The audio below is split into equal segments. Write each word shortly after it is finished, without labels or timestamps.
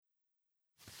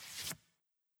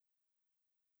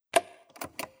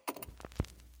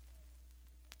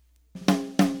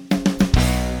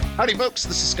Howdy, folks.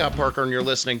 This is Scott Parker, and you're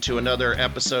listening to another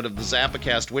episode of the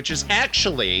ZappaCast, which is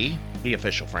actually the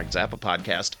official Frank Zappa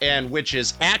podcast, and which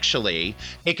is actually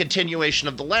a continuation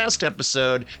of the last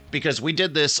episode, because we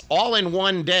did this all in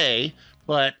one day,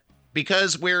 but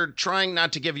because we're trying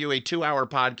not to give you a 2-hour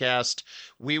podcast,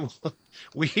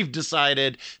 we've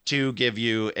decided to give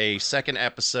you a second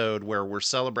episode where we're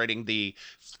celebrating the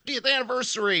 50th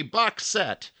anniversary box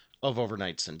set of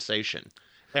Over-Nite Sensation.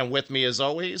 And with me, as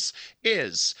always,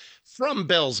 is, from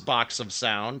Bill's Box of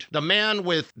Sound, the man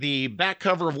with the back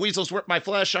cover of Weasels Rip My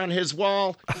Flesh on his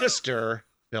wall, Mr.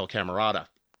 Bill Camerata.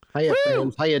 Hiya,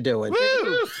 friends. How you doing?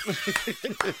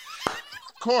 Of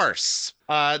course.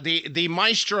 The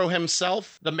maestro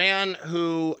himself, the man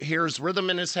who hears rhythm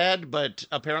in his head, but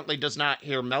apparently does not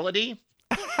hear melody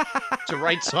to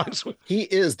write songs with. He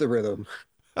is the rhythm.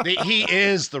 He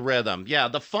is the rhythm. Yeah,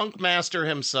 the funk master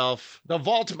himself, the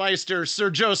Vaultmeister, Sir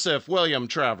Joseph William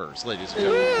Travers, ladies and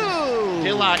gentlemen.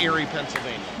 Hilla, Erie,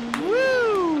 Pennsylvania.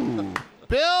 Woo!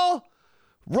 Bill,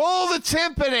 roll the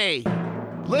timpani.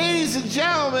 Ladies and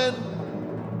gentlemen,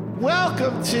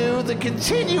 welcome to the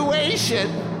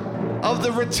continuation of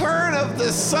the return of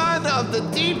the son of the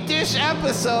deep dish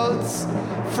episodes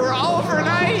for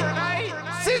Over-Nite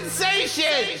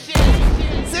Sensation!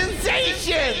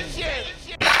 Sensation!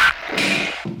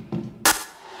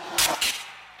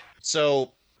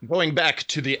 So, going back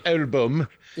to the album,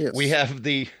 yes. We have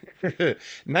the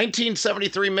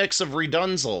 1973 mix of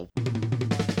Redunzel,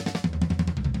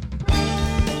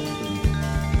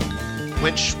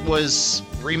 which was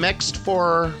remixed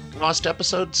for Lost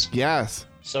Episodes. Yes.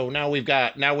 So now we've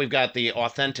got the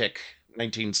authentic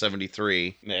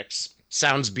 1973 mix.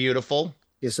 Sounds beautiful.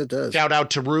 Yes, it does. Shout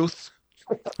out to Ruth.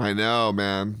 I know,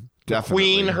 man. Definitely.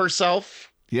 Queen herself.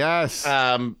 Yes.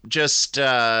 It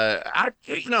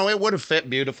would have fit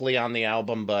beautifully on the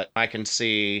album, but I can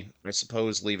see, I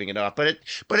suppose, leaving it off. But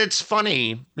it's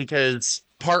funny because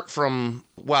apart from,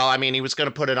 he was going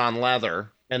to put it on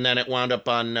leather, and then it wound up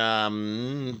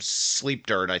on Sleep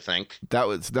Dirt, I think. That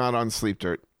was not on Sleep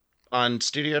Dirt. On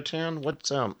Studio Tan? What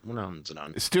is it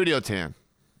on? Studio Tan.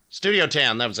 Studio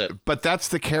Tan, that was it. But that's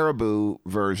the Caribou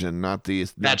version, not the.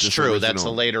 That's true. Original. That's a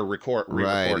later re-recording.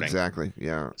 Right, exactly.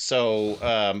 Yeah. So,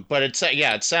 but it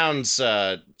sounds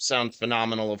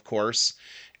phenomenal, of course.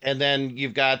 And then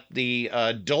you've got the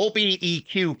Dolby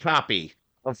EQ copy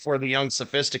of For the Young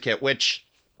Sophisticate, which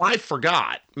I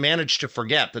managed to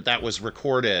forget that was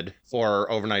recorded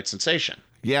for Over-Nite Sensation.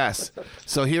 Yes.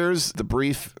 So here's the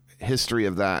brief history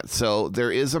of that. So there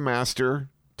is a master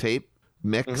tape.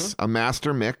 A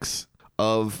master mix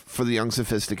of For the Young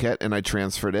Sophisticate, and I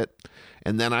transferred it.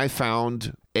 And then I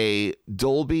found a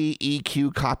Dolby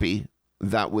EQ copy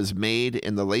that was made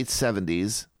in the late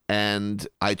 70s, and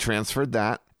I transferred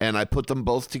that, and I put them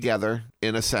both together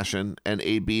in a session and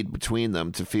A-B'd between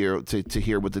them to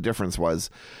hear what the difference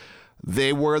was.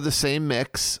 They were the same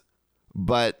mix,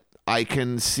 but I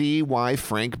can see why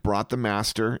Frank brought the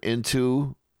master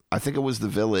into, I think it was the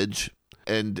Village,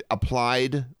 and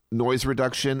applied noise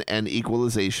reduction and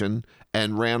equalization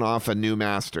and ran off a new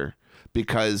master,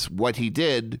 because what he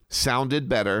did sounded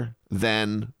better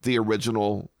than the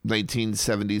original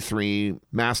 1973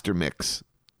 master mix.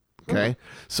 Okay.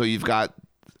 So you've got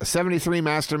a 73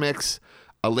 master mix,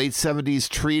 a late 70s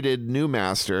treated new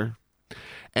master.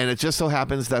 And it just so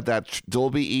happens that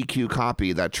Dolby EQ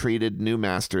copy, that treated new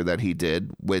master that he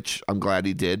did, which I'm glad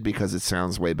he did because it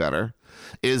sounds way better,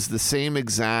 is the same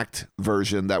exact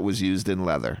version that was used in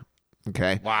leather.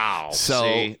 Okay. Wow.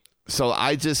 So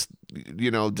I just,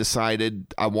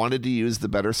 decided I wanted to use the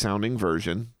better sounding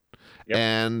version. Yep.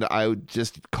 And I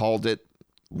just called it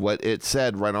what it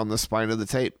said right on the spine of the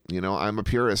tape. I'm a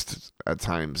purist at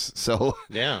times. So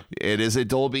yeah, it is a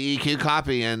Dolby EQ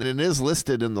copy, and it is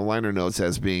listed in the liner notes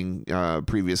as being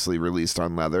previously released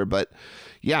on leather. But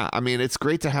yeah, it's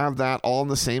great to have that all in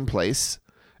the same place.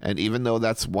 And even though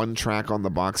that's one track on the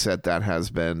box set that has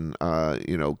been,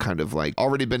 kind of like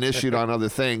already been issued on other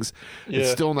things, yeah.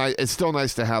 It's still nice. It's still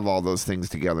nice to have all those things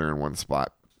together in one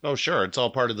spot. Oh, sure. It's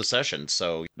all part of the session.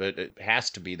 So it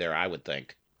has to be there, I would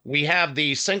think. We have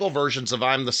the single versions of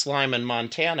I'm the Slime in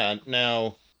Montana.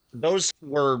 Now, those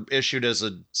were issued as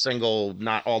a single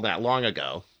not all that long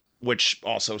ago, which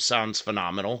also sounds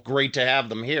phenomenal. Great to have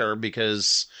them here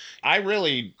because I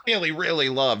really, really, really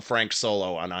love Frank's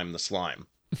solo on I'm the Slime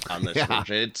on this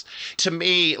version. It's, to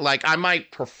me, I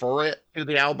might prefer it to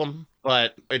the album,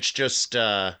 but it's just,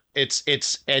 it's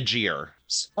edgier.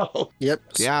 So. Yep.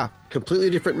 Yeah. Completely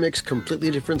different mix,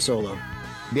 completely different solo.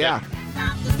 Yeah.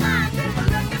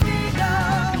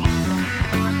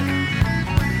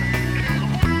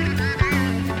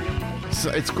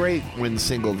 it's great when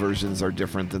single versions are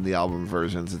different than the album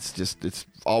versions. It's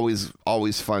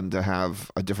always fun to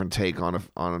have a different take on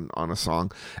a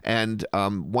song. And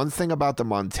one thing about the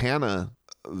Montana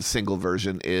single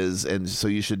version is, and so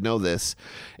you should know this,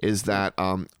 is that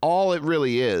all it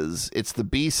really is, it's the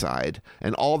B-side,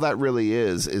 and all that really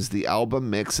is the album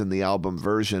mix and the album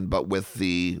version, but with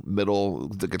the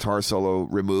guitar solo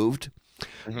removed.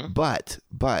 Mm-hmm. But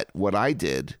what I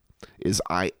did is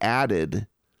I added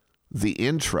the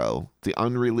intro, the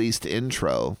unreleased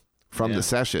intro from the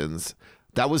sessions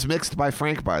that was mixed by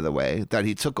Frank, by the way, that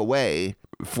he took away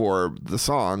for the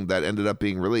song that ended up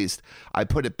being released. I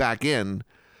put it back in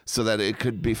so that it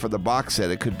could be for the box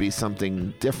set. It could be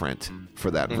something different for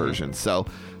that version. So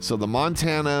the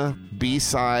Montana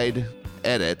B-side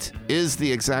edit is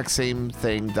the exact same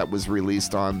thing that was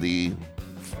released on the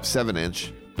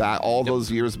 7-inch back all those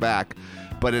years back,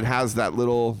 but it has that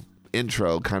little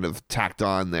intro kind of tacked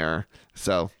on there.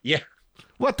 So yeah,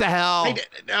 what the hell? I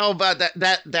didn't know about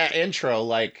that intro.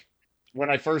 Like when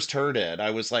I first heard it,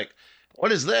 I was like,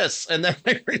 what is this? And then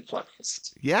I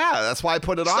realized. Yeah, that's why I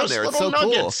put it on there. It's so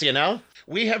nuggets, cool. You know,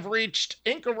 we have reached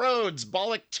Inca Road's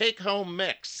Bollock take-home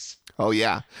mix. Oh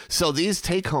yeah. So these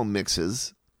take-home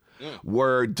mixes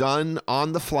were done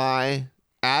on the fly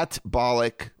at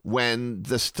Bollock when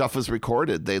the stuff was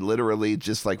recorded. They literally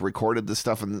just like recorded the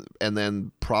stuff and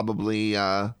then probably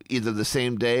either the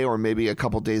same day or maybe a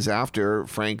couple days after,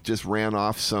 Frank just ran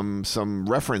off some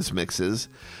reference mixes.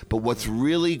 But what's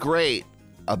really great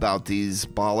about these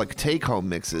Bollock take-home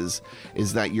mixes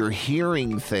is that you're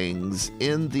hearing things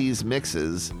in these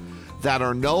mixes that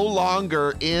are no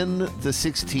longer in the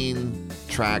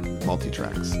 16-track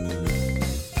multi-tracks.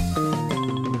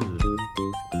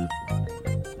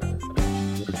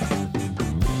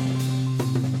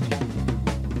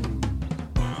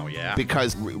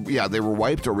 Because, they were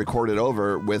wiped or recorded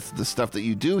over with the stuff that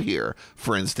you do hear.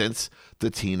 For instance, the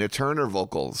Tina Turner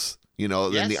vocals, and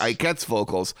the Ikettes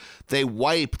vocals. They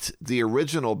wiped the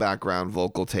original background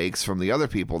vocal takes from the other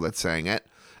people that sang it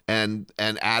and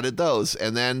added those.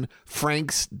 And then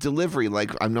Frank's delivery,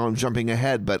 like, I know I'm jumping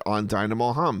ahead, but on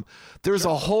Dynamo Hum, there's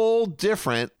a whole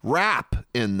different rap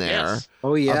in there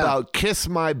about Kiss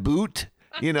My Boot.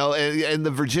 And the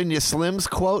Virginia Slims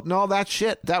quote and all that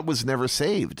shit, that was never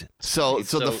saved. So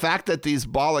the fact that these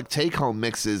Bollock take-home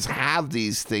mixes have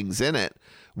these things in it,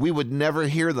 we would never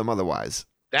hear them otherwise.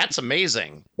 That's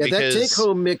amazing. Yeah, that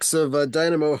take-home mix of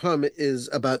Dynamo Hum is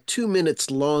about 2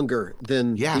 minutes longer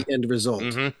than the end result.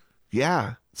 Mm-hmm.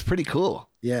 Yeah, it's pretty cool.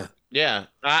 Yeah. Yeah,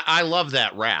 I love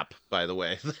that rap, by the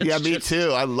way. Me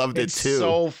too. I loved it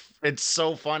too. It's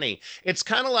so funny. It's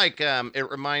kind of like it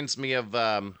reminds me of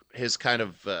his kind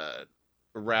of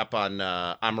rap on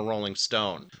I'm a Rolling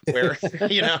Stone, where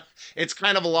it's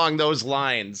kind of along those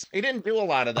lines. He didn't do a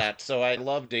lot of that, so I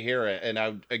love to hear it.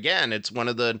 And again, it's one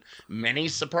of the many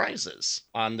surprises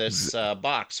on this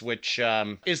box, which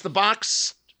is the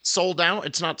box sold out?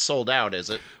 It's not sold out, is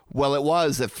it? Well, it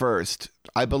was at first.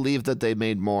 I believe that they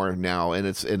made more now, and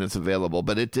it's available,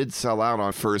 but it did sell out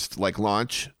on first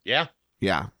launch. Yeah.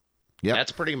 Yeah. Yep.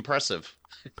 That's pretty impressive.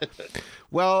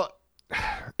 Well,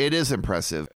 it is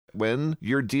impressive. When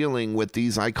you're dealing with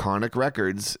these iconic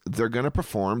records, they're going to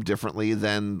perform differently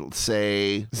than,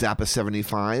 say, Zappa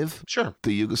 75. Sure.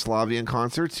 The Yugoslavian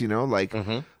concerts,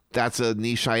 that's a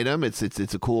niche item. It's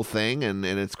a cool thing, and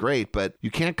it's great, but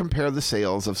you can't compare the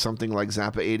sales of something like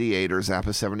Zappa 88 or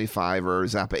Zappa 75 or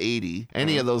Zappa 80,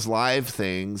 any of those live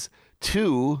things,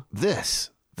 to this.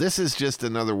 This is just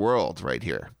another world right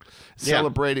here.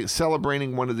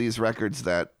 Celebrating one of these records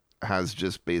that has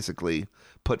just basically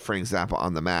put Frank Zappa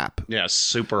on the map. Yeah,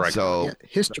 super iconic. So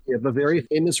history of a very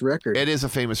famous record. It is a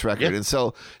famous record. And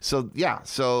so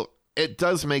it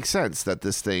does make sense that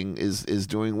this thing is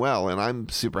doing well, and I'm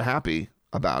super happy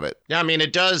about it. Yeah, I mean,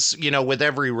 it does, with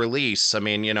every release. I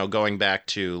mean, going back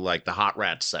to like the Hot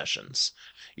Rat sessions,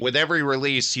 with every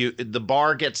release, the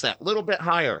bar gets that little bit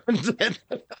higher.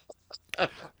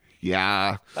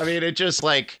 Yeah. I mean, it just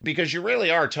because you really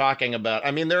are talking about,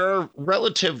 there are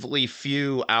relatively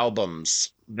few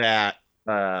albums that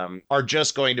are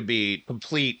just going to be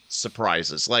complete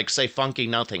surprises. Like, say, Funky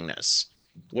Nothingness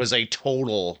was a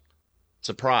total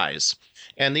surprise.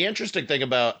 And the interesting thing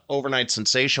about Over-Nite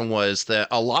Sensation was that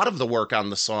a lot of the work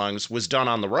on the songs was done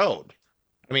on the road.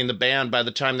 I mean, the band, by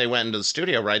the time they went into the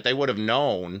studio, right, they would have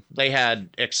known, they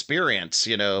had experience,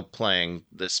 playing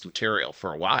this material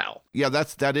for a while. Yeah,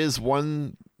 that is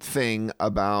one thing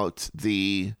about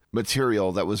the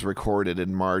material that was recorded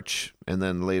in March and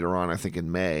then later on, I think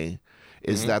in May,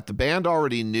 is that the band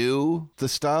already knew the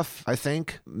stuff, I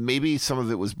think. Maybe some of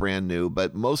it was brand new,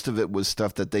 but most of it was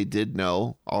stuff that they did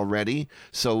know already.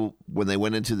 So when they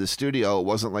went into the studio, it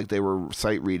wasn't like they were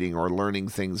sight reading or learning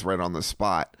things right on the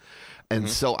spot. And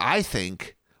so I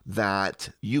think that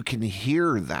you can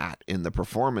hear that in the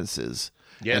performances.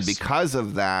 Yes. And because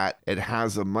of that, it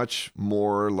has a much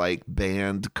more like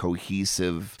band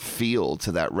cohesive feel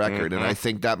to that record. And I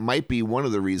think that might be one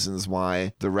of the reasons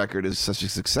why the record is such a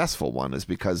successful one, is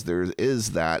because there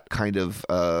is that kind of,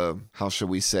 how should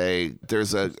we say,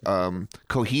 there's a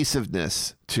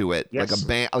cohesiveness to it,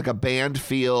 like a band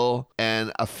feel,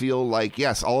 and a feel like,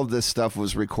 yes, all of this stuff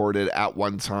was recorded at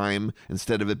one time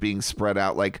instead of it being spread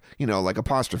out like, like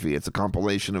Apostrophe. It's a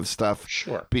compilation of stuff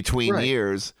between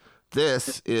years.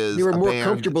 This is they were more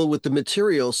comfortable with the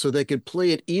material, so they could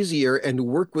play it easier and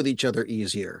work with each other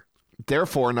easier.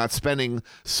 Therefore, not spending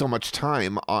so much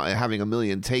time having a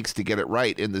million takes to get it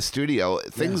right in the studio.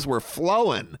 Things were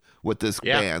flowing with this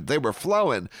band. They were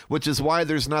flowing, which is why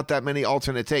there's not that many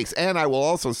alternate takes. And I will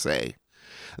also say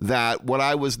that what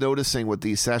I was noticing with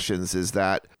these sessions is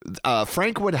that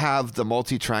Frank would have the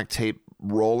multi-track tape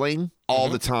rolling all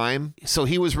the time. So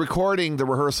he was recording the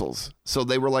rehearsals. So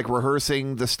they were like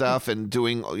rehearsing the stuff and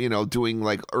doing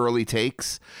like early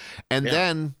takes. And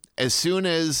then as soon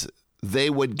as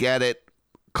they would get it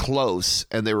close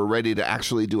and they were ready to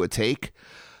actually do a take,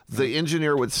 the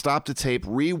engineer would stop the tape,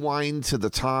 rewind to the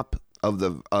top of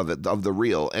the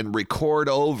reel and record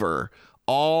over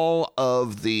all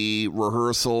of the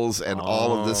rehearsals and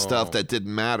all of the stuff that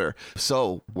didn't matter.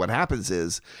 So what happens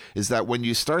is that when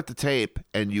you start the tape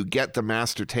and you get the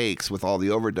master takes with all the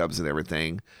overdubs and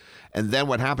everything, and then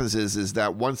what happens is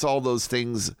that once all those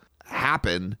things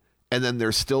happen, and then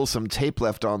there's still some tape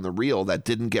left on the reel that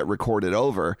didn't get recorded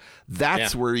over,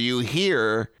 that's where you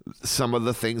hear some of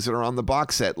the things that are on the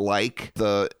box set, like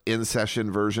the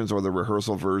in-session versions or the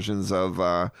rehearsal versions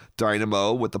of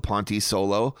Dynamo with the Ponte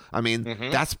solo. I mean,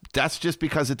 that's just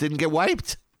because it didn't get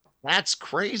wiped. That's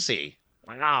crazy.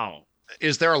 Wow.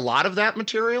 Is there a lot of that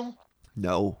material?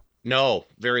 No,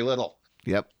 very little.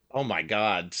 Yep. Oh, my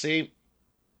God. See?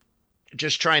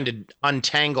 Just trying to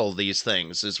untangle these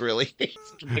things is really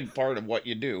such a big part of what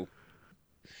you do.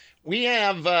 We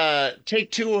have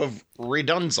take 2 of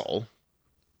Redunzel,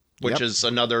 which is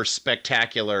another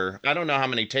spectacular. I don't know how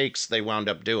many takes they wound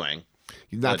up doing.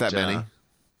 Not that many.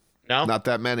 No, not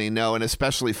that many. No, and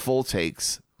especially full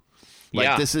takes.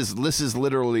 Like this is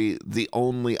literally the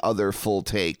only other full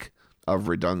take of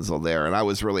Redunzel there, and I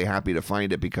was really happy to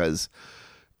find it because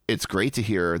it's great to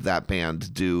hear that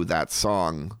band do that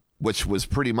song, which was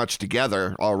pretty much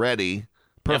together already.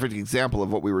 Perfect example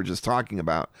of what we were just talking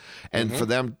about. And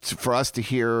for us to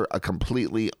hear a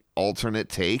completely alternate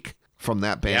take from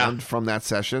that band, from that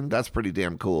session, that's pretty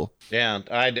damn cool. Yeah,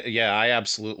 I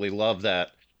absolutely love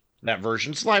that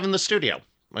version. It's live in the studio.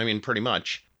 I mean, pretty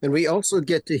much. And we also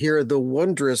get to hear the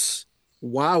wondrous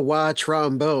wah-wah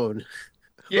trombone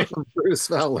of Bruce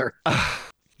Fowler.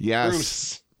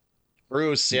 Yes.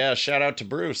 Bruce, yeah, shout out to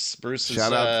Bruce.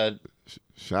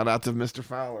 Shout out to Mr.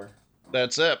 Fowler.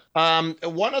 That's it.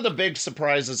 One of the big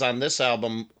surprises on this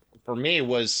album for me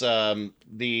was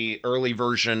the early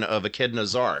version of Echidna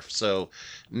Zarf, so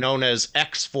known as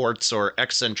X-Forts or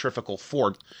Eccentrical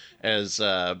Fort, as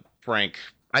Frank.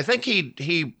 I think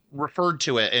he referred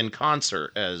to it in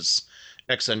concert as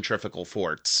Eccentrical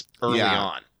Forts early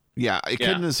on. Yeah,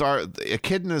 Echidna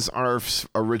Zarf's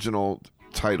original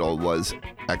title was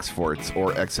X-Forts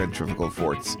or Eccentrical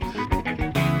Forts.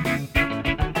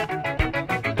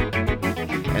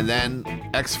 And then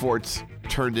X-Forts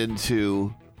turned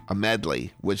into a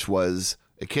medley, which was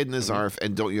Echidna Zarf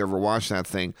and Don't You Ever Watch That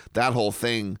Thing. That whole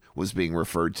thing was being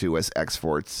referred to as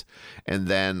X-Forts. And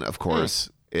then, of course,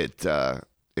 it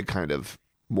kind of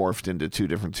morphed into 2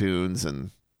 different tunes,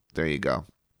 and there you go.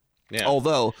 Yeah.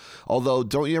 Although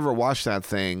Don't You Ever Watch That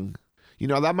Thing,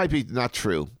 that might be not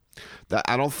true. That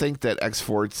I don't think that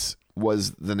X-Forts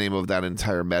was the name of that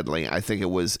entire medley. I think it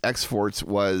was X-Forts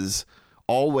was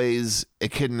always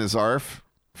Echidna Zarf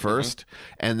first,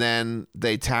 and then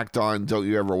they tacked on Don't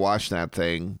You Ever Watch That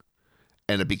Thing,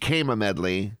 and it became a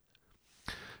medley.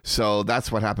 So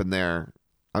that's what happened there.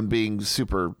 I'm being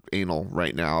super anal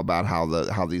right now about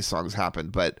how these songs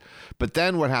happened, but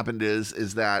then what happened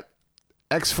is that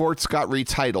X-Forts got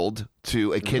retitled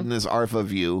to Echidna Zarf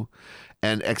of You,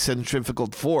 and Eccentrical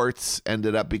Forts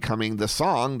ended up becoming the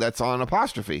song that's on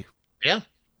Apostrophe. Yeah.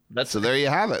 So there you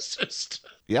have it.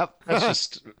 Yep.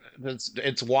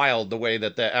 It's wild the way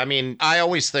that I mean, I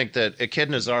always think that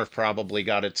Echidna Zarf probably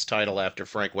got its title after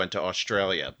Frank went to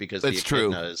Australia because it's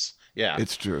true. Yeah.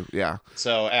 It's true. Yeah.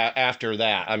 So after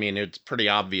that, I mean, it's pretty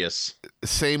obvious.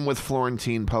 Same with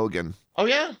Florentine Pogan. Oh,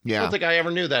 yeah? Yeah. I don't think I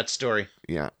ever knew that story.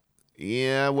 Yeah.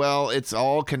 Yeah, well, it's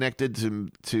all connected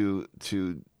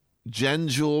to Jen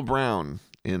Jewel Brown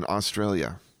in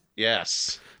Australia.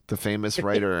 Yes. The famous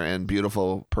writer and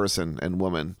beautiful person and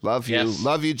woman. Love you. Yes.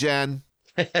 Love you, Jen.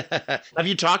 Have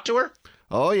you talked to her?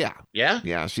 Oh, yeah. Yeah?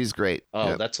 Yeah, she's great. Oh,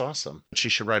 Yep. That's awesome. She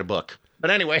should write a book.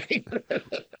 But anyway.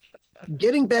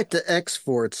 Getting back to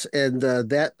X-Forts and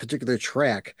that particular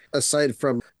track, aside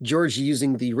from George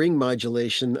using the ring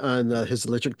modulation on his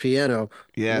electric piano,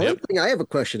 Yeah. one thing I have a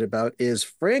question about is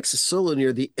Frank's solo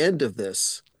near the end of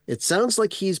this. It sounds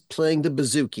like he's playing the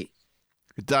bouzouki.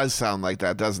 It does sound like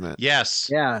that, doesn't it? Yes.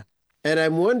 Yeah. And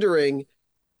I'm wondering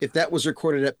if that was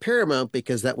recorded at Paramount,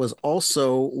 because that was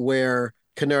also where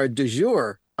Canard du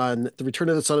Jour on The Return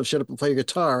of the Son of Shut Up and Play Your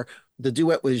Guitar, the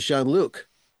duet with Jean-Luc.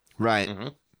 Right. Mm-hmm.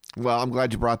 Well, I'm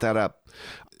glad you brought that up.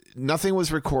 Nothing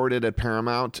was recorded at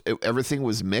Paramount. Everything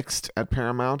was mixed at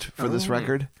Paramount for this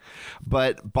record.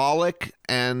 But Bollock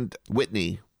and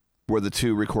Whitney were the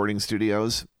two recording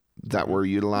studios that were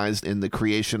utilized in the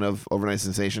creation of Over-Nite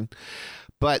Sensation.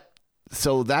 But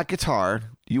so that guitar,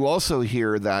 you also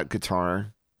hear that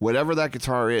guitar, whatever that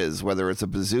guitar is, whether it's a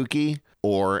bouzouki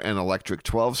or an electric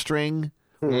 12-string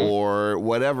or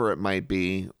whatever it might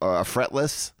be, a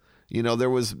fretless. You know, there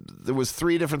was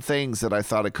three different things that I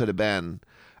thought it could have been.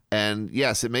 And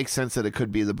yes, it makes sense that it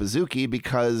could be the bouzouki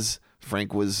because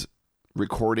Frank was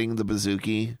recording the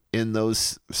bouzouki in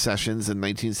those sessions in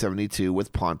 1972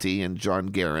 with Ponty and John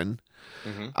Guerin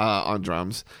on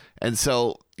drums. And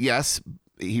so, yes,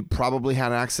 he probably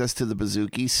had access to the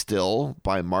bouzouki still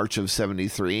by March of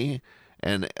 73.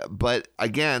 But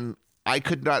again, I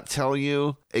could not tell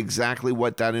you exactly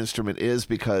what that instrument is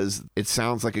because it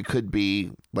sounds like it could be,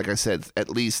 like I said, at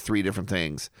least three different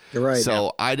things. You're right.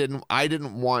 So I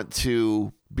didn't want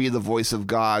to be the voice of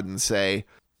God and say,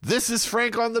 this is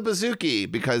Frank on the bouzouki,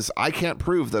 because I can't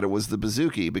prove that it was the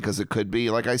bouzouki, because it could be,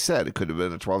 like I said, it could have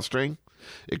been a 12-string.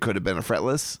 It could have been a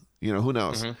fretless. You know, who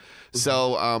knows?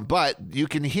 So, but you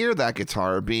can hear that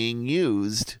guitar being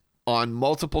used on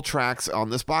multiple tracks on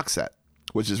this box set,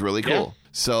 which is really cool. Yeah.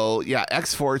 So, yeah,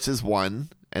 X-Forts is one.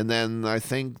 And then I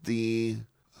think there's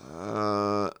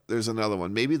another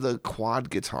one. Maybe the quad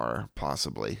guitar,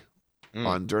 possibly.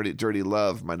 On Dirty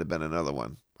Love might have been another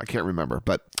one. I can't remember.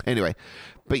 But anyway.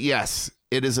 But yes,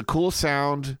 it is a cool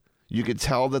sound. You could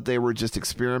tell that they were just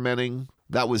experimenting.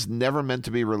 That was never meant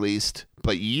to be released.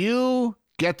 But you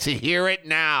get to hear it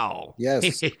now.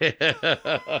 Yes.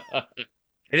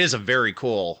 It is a very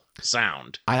cool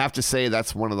sound. I have to say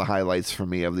that's one of the highlights for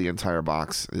me of the entire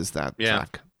box is that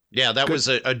track. Yeah, that was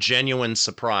a genuine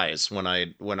surprise when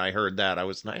I heard that. I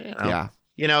was like,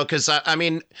 you know, because I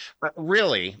mean,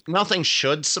 really, nothing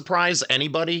should surprise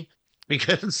anybody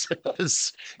because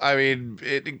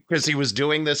he was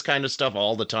doing this kind of stuff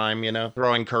all the time, you know,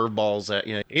 throwing curveballs at,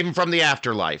 you know, even from the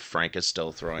afterlife, Frank is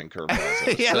still throwing curveballs at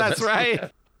us. Yeah, that's right.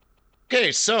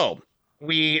 Okay, so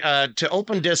we to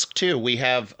open disc 2, we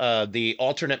have the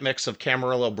alternate mix of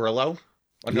Camarillo Brillo,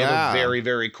 another very,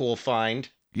 very cool find.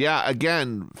 Yeah,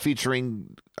 again,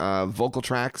 featuring vocal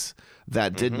tracks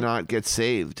that did not get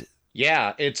saved.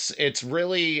 Yeah, it's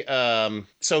really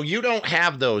so you don't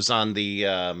have those on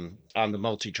the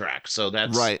multi-track. So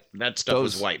that's right. That stuff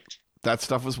was wiped. That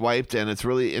stuff was wiped, and it's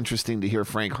really interesting to hear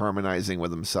Frank harmonizing with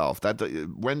himself.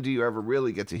 When do you ever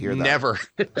really get to hear that? Never.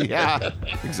 Yeah,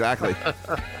 exactly.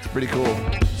 It's pretty cool.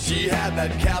 She had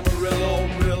that Camarillo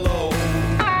Brillo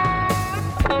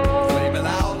flaming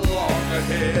out along her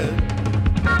head.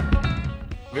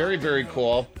 Very, very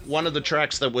cool. One of the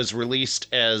tracks that was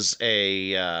released as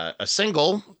a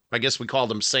single, I guess we call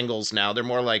them singles now. They're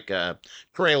more like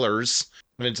trailers.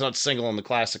 I mean, it's not single in the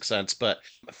classic sense, but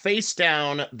Face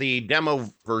Down, the demo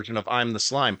version of I'm the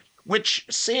Slime, which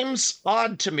seems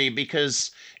odd to me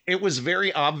because it was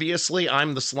very obviously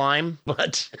I'm the Slime,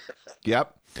 but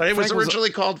yep. But it was originally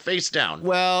called Face Down.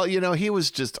 Well, you know, he was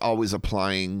just always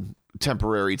applying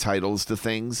temporary titles to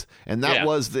things, and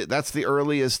that's the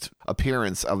earliest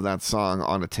appearance of that song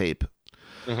on a tape.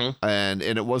 And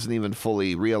it wasn't even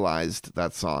fully realized,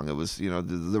 that song. It was, you know,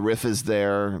 the riff is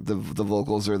there, the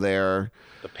vocals are there,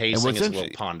 the pacing is a little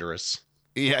ponderous.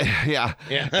 Yeah.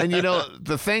 And you know,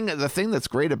 the thing that's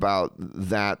great about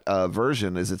that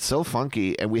version is it's so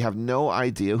funky, and we have no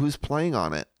idea who's playing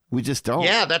on it. We just don't.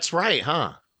 Yeah, that's right,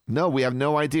 huh? No, we have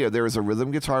no idea. There is a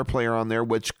rhythm guitar player on there,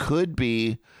 which could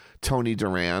be Tony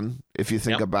Duran, if you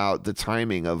think about the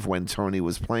timing of when Tony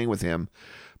was playing with him.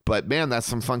 But man, that's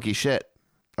some funky shit.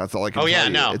 That's all I can Oh, tell yeah, you.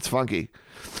 no. It's funky.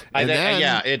 I And think, then-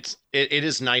 yeah, it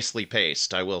is nicely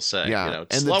paced, I will say. Yeah, You know,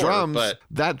 it's and slower, the drums, but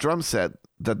that drum set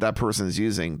that person is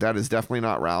using, that is definitely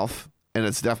not Ralph, and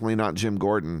it's definitely not Jim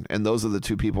Gordon, and those are the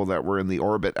two people that were in the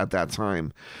orbit at that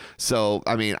time. So,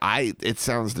 I mean, it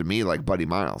sounds to me like Buddy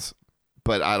Miles,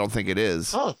 but I don't think it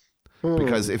is. oh,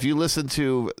 Because if you listen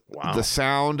to Wow. the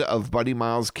sound of Buddy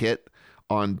Miles' kit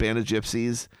on Band of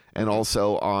Gypsies and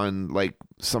also on like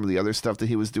some of the other stuff that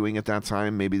he was doing at that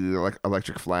time, maybe the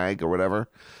Electric Flag or whatever,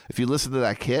 if you listen to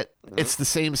that kit, it's the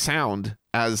same sound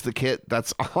as the kit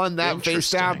that's on that face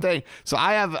down thing. So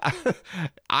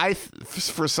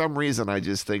for some reason, I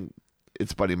just think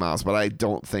it's Buddy Miles, but I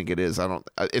don't think it is.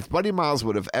 If Buddy Miles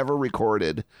would have ever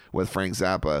recorded with Frank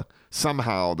Zappa,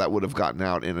 somehow that would have gotten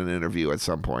out in an interview at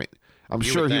some point. I'm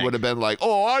sure he would have been like,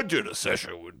 "Oh, I did a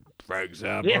session with Frank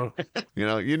Zappa."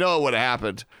 Yeah. You know what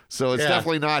happened. So it's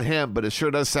definitely not him, but it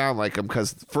sure does sound like him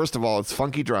because first of all, it's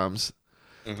funky drums,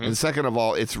 and second of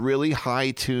all, it's really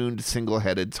high-tuned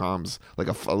single-headed toms, like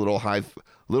a little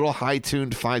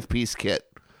high-tuned 5-piece kit.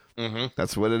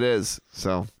 That's what it is.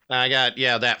 So I got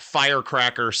that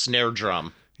firecracker snare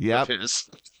drum. yep.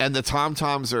 And the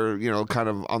tom-toms are, kind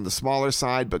of on the smaller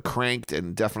side, but cranked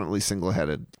and definitely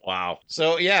single-headed. Wow.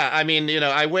 So, yeah, I mean,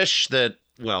 I wish that,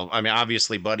 well, I mean,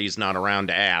 obviously Buddy's not around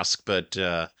to ask, but,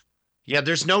 yeah,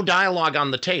 there's no dialogue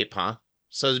on the tape, huh?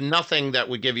 So nothing that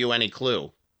would give you any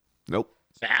clue. Nope.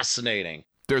 Fascinating.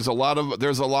 There's a lot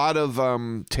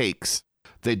of takes.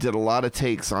 They did a lot of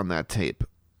takes on that tape.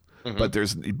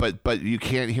 But you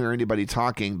can't hear anybody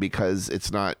talking because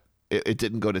it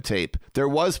didn't go to tape. There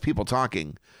was people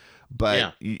talking,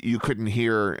 but you couldn't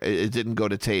hear. It didn't go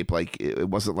to tape. Like it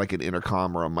wasn't like an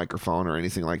intercom or a microphone or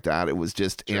anything like that. It was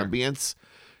just ambient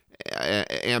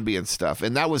stuff,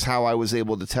 and that was how I was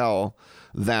able to tell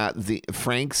that the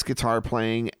Frank's guitar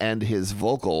playing and his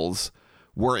vocals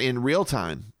were in real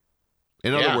time.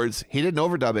 In other words, he didn't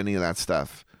overdub any of that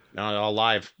stuff. No, all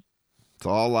live. It's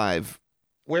all live.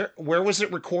 Where was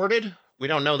it recorded? We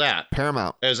don't know that.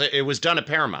 Paramount. It was done at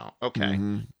Paramount. Okay.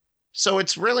 Mm-hmm. So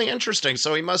it's really interesting.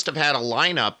 So he must have had a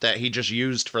lineup that he just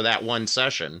used for that one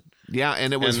session. Yeah,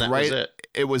 and it was that right. was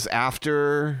it was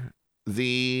after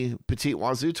the Petit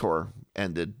Wazoo tour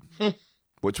ended,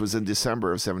 which was in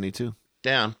December of '72.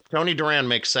 Yeah, Tony Duran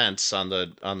makes sense on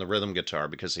the rhythm guitar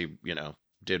because he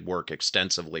did work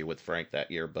extensively with Frank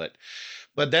that year. But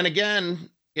then again,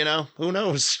 who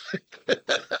knows?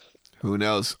 Who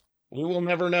knows? We will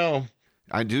never know.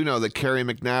 I do know that Kerry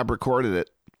McNabb recorded it.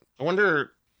 I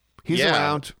wonder. He's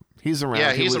around. He's around.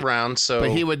 Yeah, he's around. So,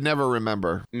 but he would never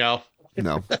remember. No.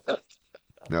 No.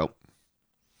 Nope.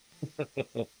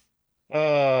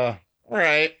 All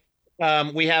right.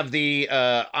 We have the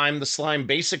I'm the Slime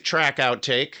basic track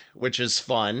outtake, which is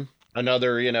fun.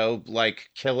 Another, like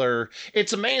killer.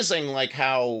 It's amazing, like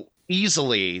how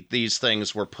easily these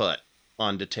things were put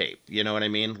onto tape. You know what I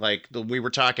mean? Like we were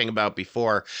talking about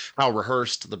before, how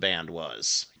rehearsed the band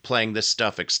was, playing this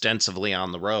stuff extensively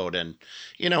on the road. And,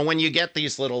 when you get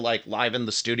these little like live in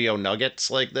the studio nuggets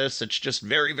like this, it's just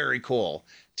very, very cool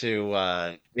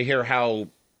to hear how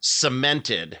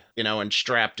cemented, and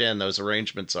strapped in those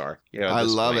arrangements are. I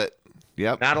love it.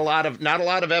 Yep. Not a lot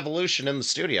of evolution in the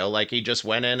studio. Like he just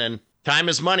went in and time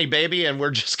is money, baby, and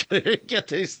we're just gonna get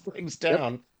these things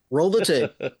down. Yep. Roll the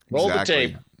tape. Roll the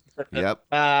tape. Yep.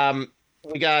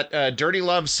 We got Dirty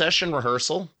Love session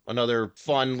rehearsal, another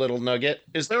fun little nugget.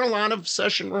 Is there a lot of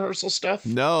session rehearsal stuff?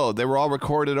 No, they were all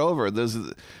recorded over. Those are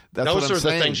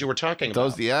the things you were talking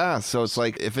about. Yeah. So it's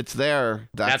like if it's there,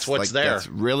 that's what's there. That's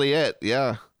really it.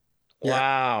 Yeah.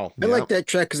 Wow. I like that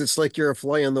track because it's like you're a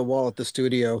fly on the wall at the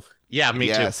studio. Yeah,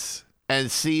 me too. And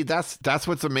see, that's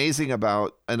what's amazing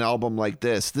about an album like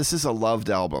this. This is a loved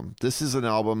album. This is an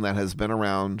album that has been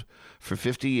around for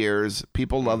 50 years.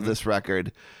 People love this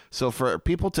record. So for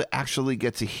people to actually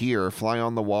get to hear fly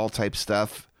on the wall type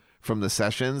stuff from the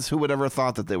sessions, who would ever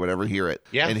thought that they would ever hear it?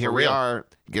 Yeah, and here we are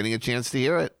getting a chance to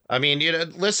hear it. I mean,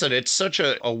 listen, it's such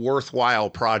a worthwhile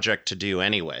project to do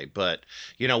anyway. But,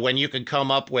 when you can come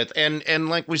up with, and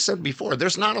like we said before,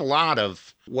 there's not a lot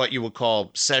of what you would call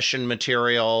session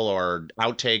material or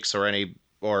outtakes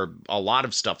or a lot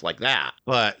of stuff like that.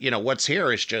 But, what's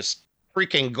here is just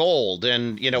freaking gold.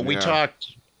 And, we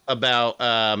talked about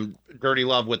Dirty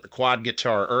Love with the quad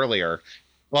guitar earlier,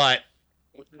 but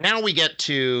now we get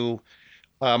to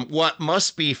what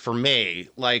must be for me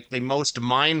like the most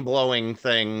mind-blowing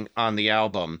thing on the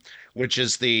album, which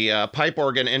is the pipe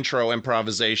organ intro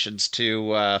improvisations to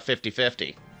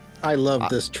 50/50. I love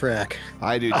this track.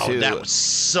 I do Oh, too. that was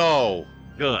so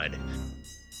good.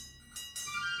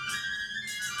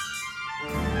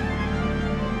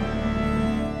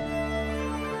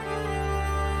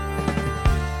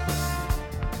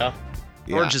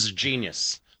 George is a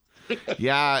genius.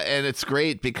 Yeah, and it's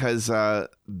great because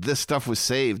this stuff was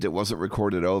saved. It wasn't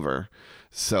recorded over.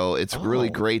 So it's really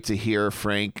great to hear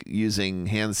Frank using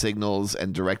hand signals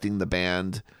and directing the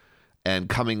band and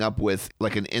coming up with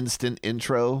like an instant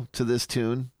intro to this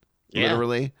tune,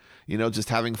 literally. You know, just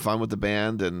having fun with the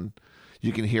band, and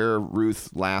you can hear Ruth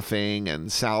laughing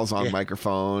and Sal's on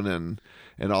microphone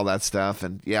and all that stuff.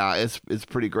 And yeah, it's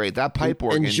pretty great. That pipe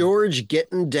organ. And George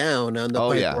getting down on the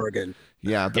pipe organ.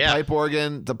 Yeah,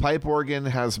 the pipe organ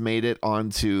has made it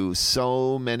onto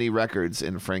so many records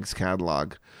in Frank's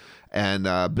catalog. And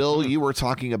Bill, you were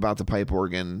talking about the pipe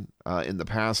organ in the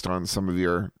past on some of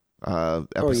your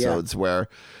episodes where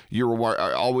you were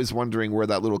always wondering where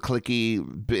that little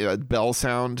clicky bell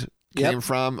sound came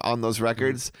from on those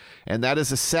records. And that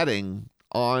is a setting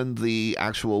on the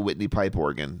actual Whitney pipe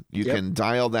organ. You can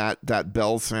dial that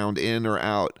bell sound in or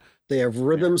out. They have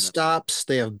rhythm stops.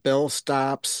 They have bell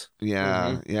stops.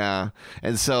 Yeah.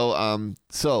 And so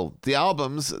the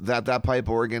albums that pipe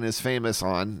organ is famous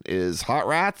on is Hot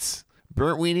Rats,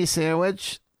 Burnt Weenie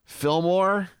Sandwich,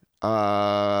 Fillmore,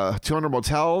 200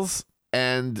 Motels,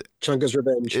 and Chunga's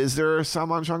Revenge. Is there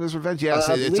some on Chunga's Revenge? Yes,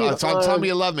 it's on Tell Me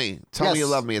You Love Me. Tell Me You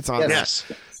Love Me. It's on that. Yes.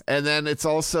 And then it's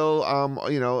also,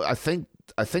 I think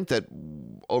that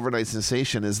Over-Nite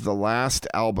Sensation is the last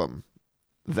album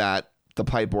that the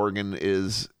pipe organ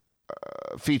is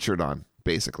featured on,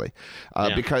 basically,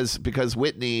 because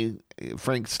Whitney,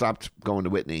 Frank stopped going to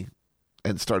Whitney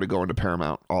and started going to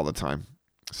Paramount all the time.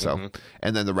 So,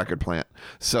 and then the record plant.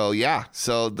 So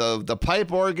so the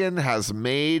pipe organ has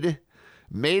made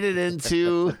it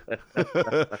into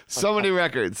so many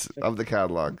records of the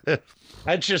catalog.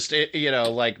 I just,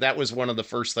 like that was one of the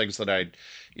first things that I,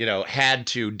 had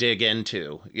to dig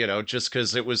into, just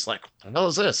because it was like, what the hell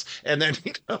is this? And then,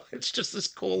 it's just this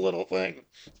cool little thing.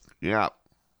 Yeah.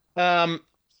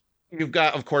 You've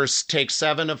got, of course, take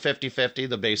 7 of 50/50,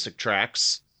 the basic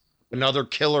tracks. Another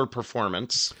killer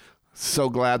performance. So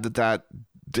glad that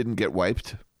didn't get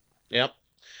wiped. Yep.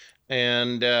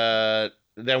 And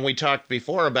then we talked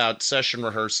before about session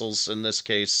rehearsals. In this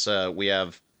case, we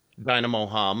have Dynamo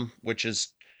Hum, which is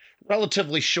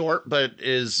relatively short, but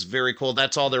is very cool.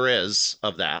 That's all there is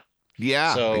of that.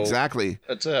 Yeah, so exactly.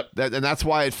 That's it. And that's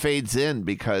why it fades in,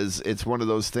 because it's one of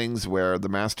those things where the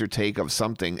master take of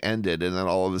something ended, and then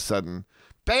all of a sudden,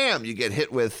 bam, you get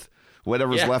hit with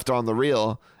whatever's left on the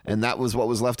reel, and that was what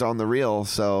was left on the reel.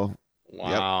 So,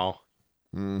 wow.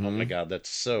 Yep. Oh my God, that's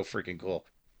so freaking cool.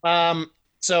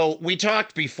 So we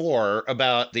talked before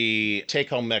about the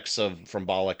take-home mix from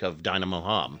Bollock of Dynamo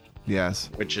Hum. Yes.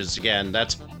 Which is, again,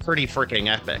 that's pretty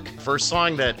freaking epic. First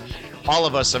song that all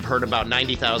of us have heard about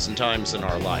 90,000 times in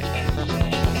our life.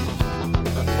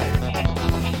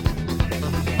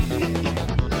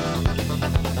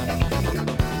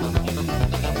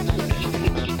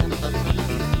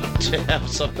 To have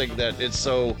something that is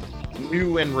so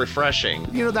new and refreshing.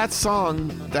 That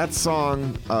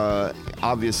song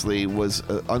obviously was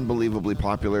unbelievably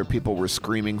popular. People were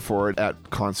screaming for it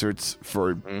at concerts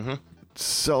for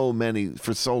so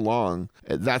long.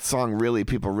 That song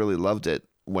people really loved it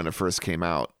when it first came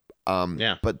out.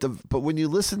 But when you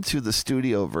listen to the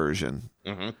studio version,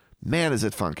 man, is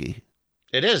it funky.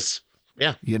 It is.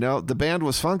 Yeah. The band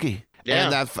was funky.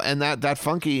 Yeah. And that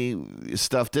funky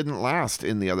stuff didn't last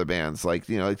in the other bands. Like,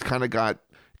 it kind of got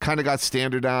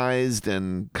standardized,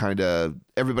 and kind of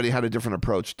everybody had a different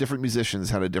approach. Different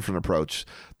musicians had a different approach.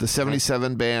 The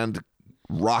 77 band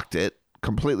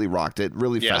completely rocked it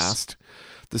really fast.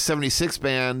 The 76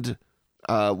 band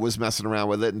was messing around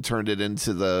with it and turned it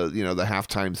into the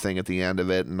halftime thing at the end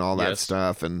of it and all that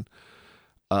stuff. And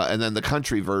then the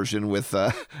country version with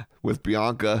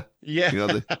Bianca. Yeah.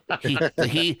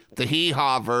 The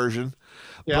hee-haw version.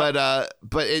 Yeah.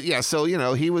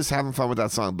 So he was having fun with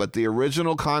that song, but the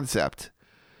original concept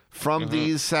from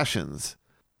these sessions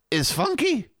is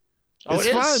funky. It's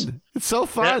fun. It's so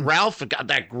fun. Ralph got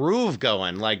that groove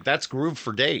going. Like, that's groove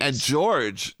for days. And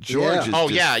George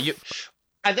is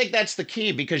I think that's the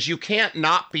key, because you can't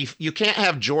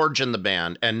have George in the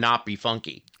band and not be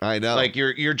funky. I know. Like,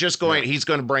 you're just going, he's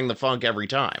going to bring the funk every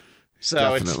time. So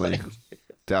definitely.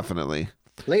 Definitely.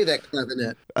 Play that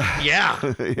clavinet. Yeah,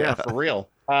 for real.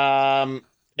 And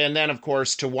then, of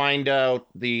course, to wind up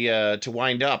the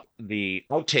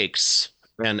outtakes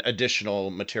and additional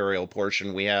material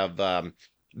portion, we have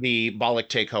the Bollock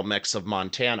take-home mix of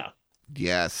Montana.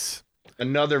 Yes.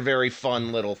 Another very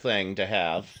fun little thing to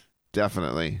have.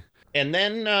 Definitely. And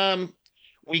then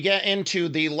we get into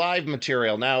the live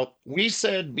material. Now, you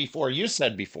said before,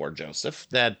 Joseph,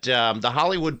 that the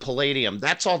Hollywood Palladium,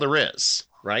 that's all there is,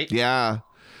 right? Yeah.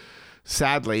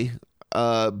 Sadly,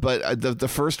 But the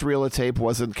first reel of tape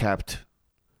wasn't kept,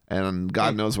 and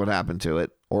God knows what happened to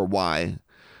it or why.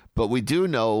 But we do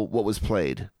know what was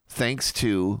played, thanks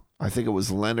to, I think it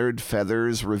was Leonard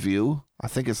Feather's review. I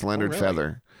think it's Leonard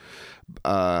Feather.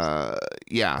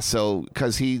 Yeah, so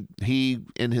because he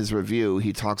in his review,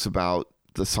 he talks about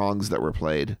the songs that were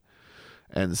played.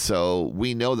 And so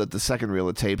we know that the second reel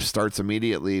of tape starts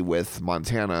immediately with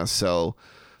Montana. So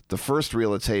the first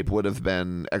reel of tape would have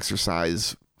been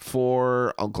Exercise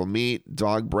 4, Uncle Meat,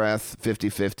 Dog Breath,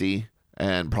 50-50,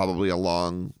 and probably a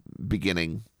long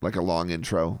beginning, like a long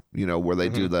intro, where they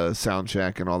do the sound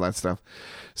check and all that stuff.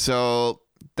 So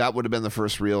that would have been the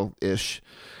first reel-ish.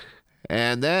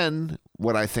 And then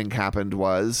what I think happened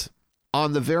was,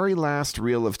 on the very last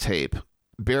reel of tape,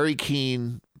 Barry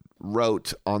Keane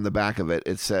wrote on the back of it,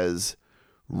 it says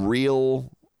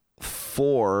reel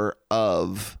 4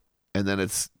 of, and then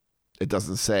it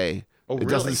doesn't say. It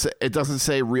doesn't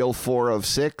say reel 4 of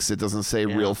 6. It doesn't say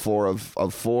reel 4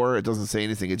 of 4. It doesn't say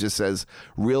anything. It just says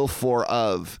reel 4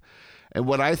 of. And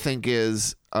what I think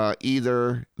is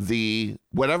either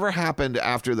whatever happened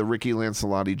after the Ricky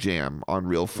Lancelotti jam on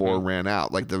reel 4 ran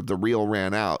out, like the reel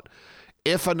ran out.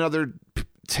 If another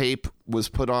tape was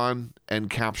put on and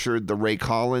captured the Ray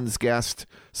Collins guest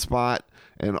spot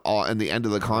and the end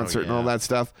of the concert and all that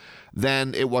stuff,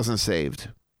 then it wasn't saved.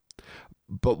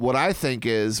 But what I think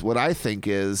is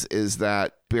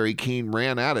that Barry Keane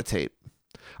ran out of tape.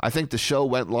 I think the show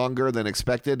went longer than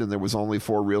expected, and there was only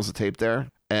 4 reels of tape there,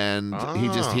 and he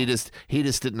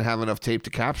just didn't have enough tape to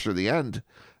capture the end.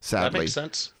 Sadly, that makes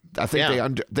sense. I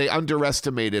think they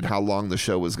underestimated how long the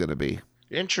show was going to be.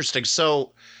 Interesting.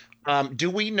 So, do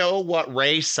we know what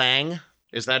Ray sang?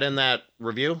 Is that in that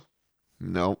review?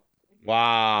 No.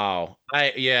 Wow.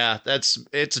 It's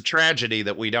a tragedy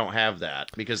that we don't have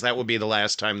that, because that would be the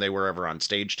last time they were ever on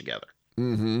stage together.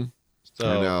 Mm-hmm.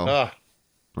 So,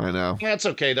 I know. That's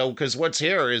okay though, because what's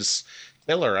here is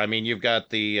killer. I mean, you've got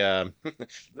the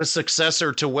the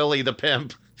successor to Willie the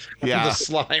Pimp, the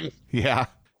Slime. Yeah.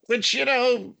 Which,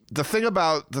 the thing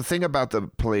about the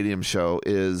Palladium show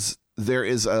is there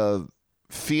is a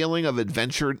feeling of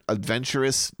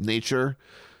adventurous nature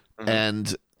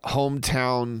and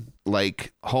hometown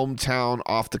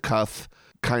off the cuff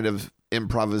kind of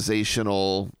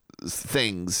improvisational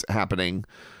things happening,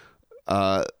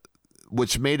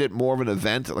 which made it more of an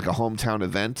event, like a hometown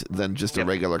event, than just a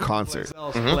regular concert.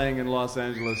 Playing in Los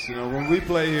Angeles, when we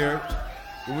play here,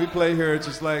 it's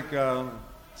just like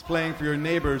it's playing for your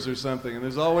neighbors or something, and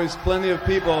there's always plenty of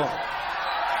people.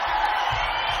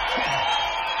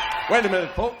 Wait a minute,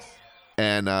 folks.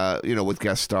 And with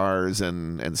guest stars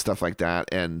and stuff like that,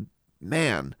 and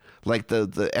man, like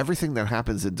the everything that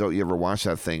happens in Don't You Ever Watch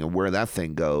That Thing and where that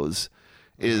thing goes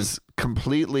is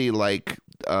completely like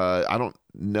I don't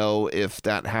know if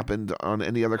that happened on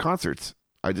any other concerts.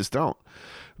 I just don't.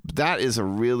 That is a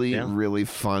really, really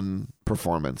fun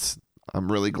performance. I'm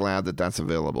really glad that that's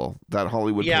available. That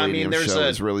Hollywood Palladium show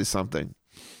is really something.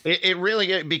 It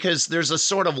really, because there's a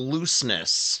sort of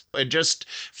looseness.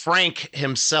 Frank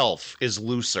himself is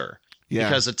looser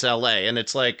because it's LA, and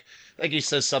it's like he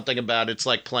says something about it's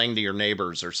like playing to your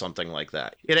neighbors or something like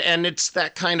that. And it's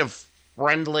that kind of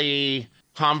friendly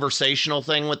conversational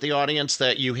thing with the audience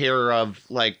that you hear of.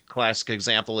 Like classic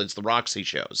example is the Roxy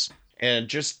shows, and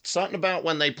just something about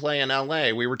when they play in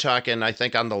LA. We were talking, I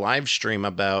think, on the live stream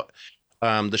about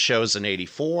the shows in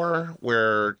 '84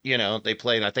 where they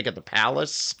played, I think, at the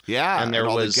Palace. Yeah, and there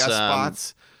all was the guest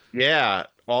spots. Yeah,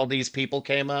 all these people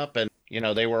came up, and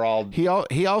they were all.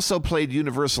 He also played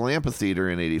Universal Amphitheater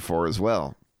in '84 as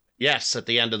well. Yes, at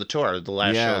the end of the tour, the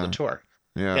last show of the tour.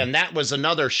 Yeah, and that was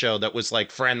another show that was like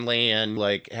friendly and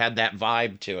like had that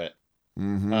vibe to it.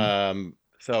 Mm-hmm.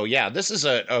 So yeah, this is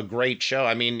a great show.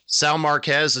 I mean, Sal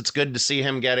Marquez, it's good to see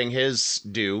him getting his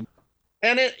due.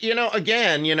 And it,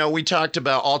 again, we talked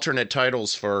about alternate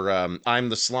titles for I'm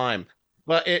the Slime,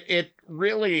 but it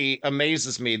really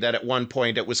amazes me that at one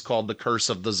point it was called The Curse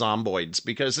of the Zomboids,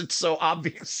 because it's so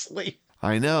obviously.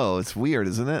 I know, it's weird,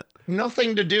 isn't it?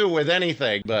 Nothing to do with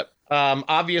anything, but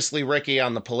obviously Ricky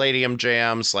on the Palladium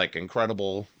jams, like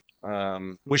incredible.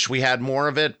 Wish we had more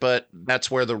of it, but that's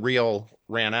where the reel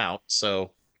ran out. So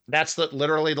that's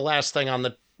literally the last thing on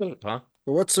the tape, huh?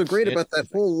 Well, what's so great about that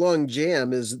whole long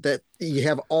jam is that you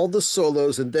have all the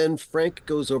solos, and then Frank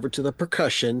goes over to the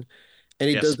percussion, and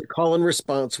he does the call and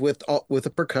response with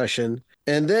the percussion.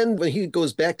 And then when he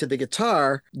goes back to the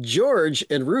guitar, George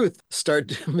and Ruth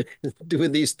start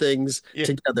doing these things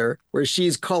together, where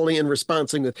she's calling and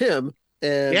responding with him.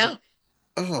 And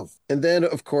and then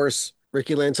of course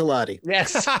Ricky Lancelotti.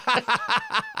 Yes,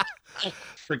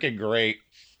 freaking great.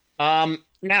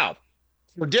 Now,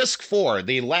 for disc 4,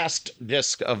 the last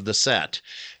disc of the set,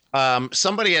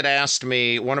 somebody had asked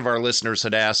me, one of our listeners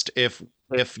had asked if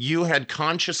you had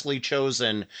consciously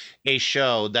chosen a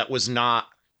show that was not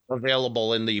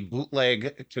available in the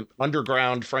bootleg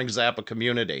underground Frank Zappa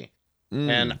community.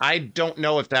 And I don't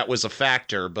know if that was a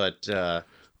factor, but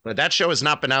that show has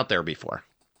not been out there before.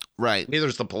 Right. Neither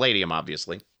is the Palladium,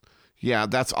 obviously. Yeah,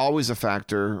 that's always a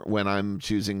factor when I'm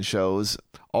choosing shows.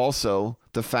 Also,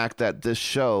 the fact that this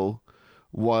show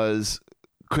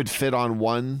could fit on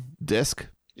one disc.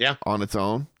 Yeah. On its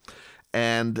own.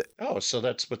 And so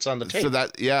that's what's on the tape. So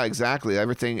yeah, exactly.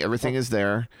 Everything is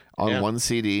there on one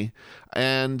CD.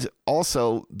 And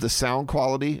also the sound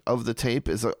quality of the tape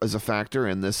is a factor,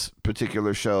 and this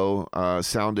particular show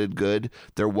sounded good.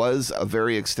 There was a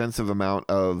very extensive amount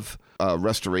of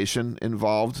restoration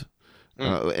involved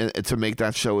to make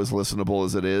that show as listenable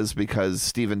as it is, because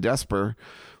Steven Desper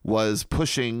was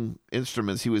pushing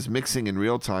instruments. He was mixing in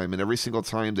real time, and every single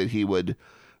time that he would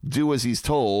do as he's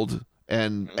told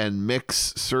and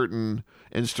mix certain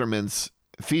instruments,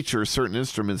 feature certain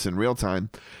instruments in real time,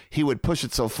 he would push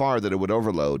it so far that it would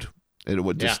overload and it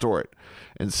would distort.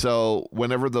 And so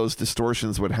whenever those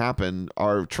distortions would happen,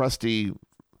 our trusty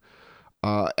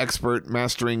expert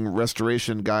mastering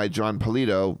restoration guy, John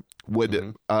Polito,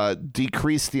 would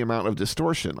decrease the amount of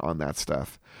distortion on that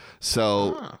stuff.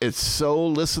 So it's so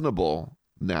listenable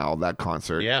now, that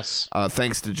concert. Yes.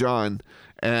 Thanks to John.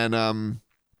 And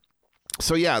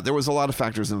so yeah, there was a lot of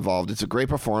factors involved. It's a great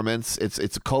performance.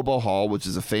 It's Cobo Hall, which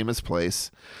is a famous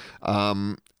place,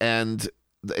 and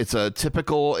it's a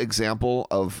typical example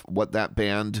of what that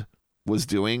band was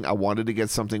doing. I wanted to get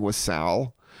something with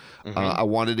Sal. I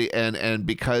wanted to, and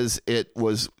because it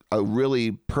was a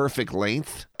really perfect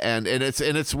length, and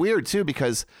it's weird too,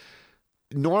 because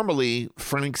normally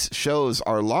Frank's shows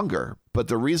are longer, but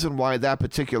the reason why that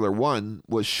particular one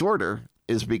was shorter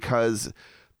is because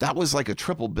that was like a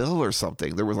triple bill or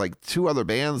something. There were like 2 other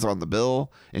bands on the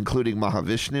bill, including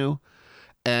Mahavishnu,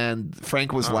 and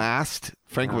Frank was last.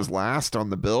 Frank was last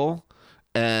on the bill,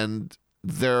 and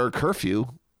their curfew.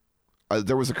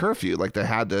 There was a curfew. Like they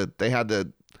had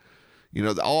to.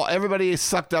 Everybody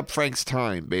sucked up Frank's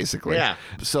time, basically. Yeah.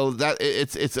 So that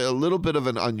it's a little bit of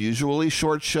an unusually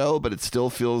short show, but it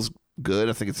still feels good.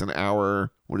 I think it's an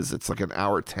hour. What is it? It's like an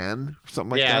hour 10,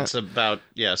 something like that. Yeah, it's about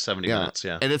 70 minutes.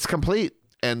 Yeah, and it's complete.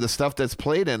 And the stuff that's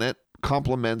played in it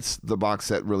complements the box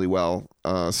set really well.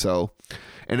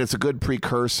 And it's a good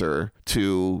precursor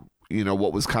to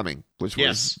what was coming, which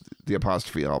was the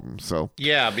Apostrophe album. So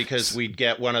yeah, because we'd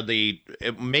get one of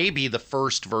maybe the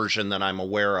first version that I'm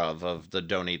aware of the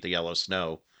 "Don't Eat the Yellow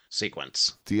Snow"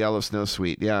 sequence. The Yellow Snow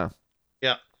Suite, yeah.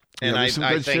 And I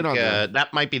think that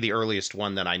might be the earliest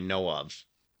one that I know of.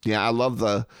 Yeah, I love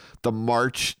the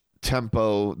march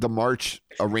tempo, the march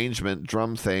arrangement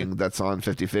drum thing that's on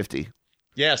 50/50.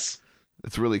 Yes.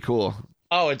 It's really cool.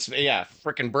 Oh, it's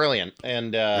freaking brilliant.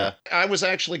 And I was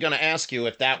actually going to ask you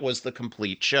if that was the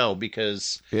complete show,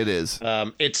 because it is.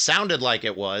 It sounded like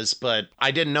it was, but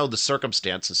I didn't know the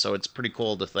circumstances, so it's pretty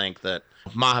cool to think that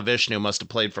Mahavishnu must have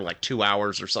played for like 2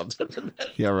 hours or something.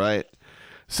 Yeah, right.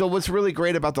 So what's really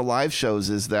great about the live shows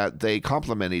is that they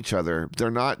complement each other. They're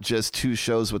not just 2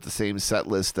 shows with the same set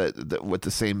list that with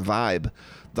the same vibe.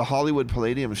 The Hollywood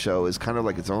Palladium show is kind of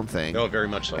like its own thing. Oh, very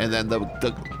much so. And then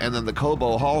the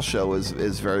Cobo Hall show is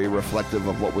very reflective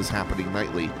of what was happening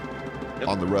nightly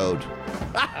on the road.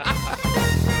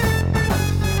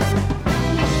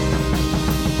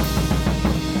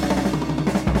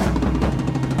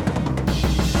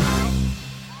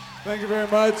 Thank you very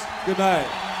much. Good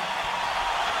night.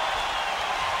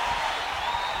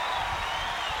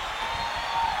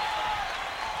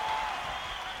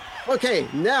 Okay,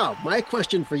 now my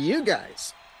question for you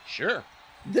guys. Sure.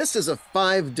 This is a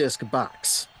 5-disc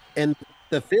box, and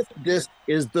the 5th disc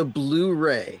is the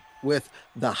Blu-ray with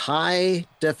the high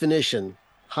definition,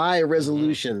 high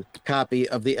resolution copy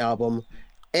of the album,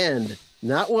 and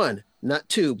not 1, not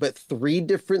 2, but 3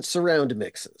 different surround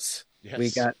mixes. Yes. We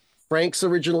got Frank's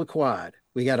original quad,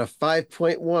 we got a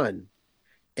 5.1,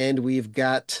 and we've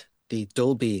got the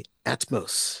Dolby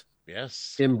Atmos.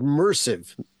 Yes.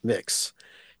 Immersive mix.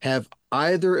 Have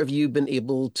either of you been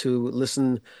able to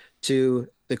listen to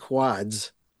the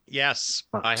quads? Yes,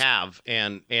 I have.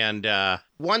 And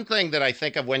one thing that I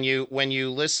think of when you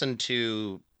listen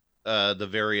to the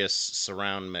various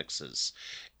surround mixes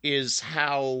is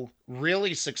how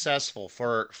really successful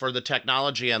for the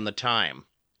technology and the time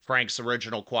Frank's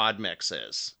original quad mix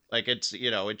is. Like it's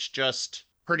just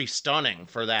pretty stunning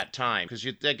for that time, because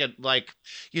you think it like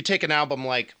you take an album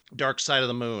like Dark Side of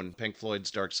the Moon, Pink Floyd's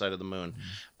Dark Side of the Moon,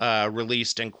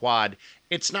 released in quad.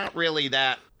 It's not really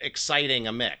that exciting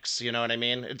a mix, you know what I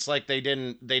mean? It's like they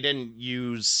didn't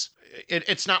use it,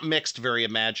 it's not mixed very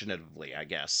imaginatively, I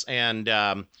guess. And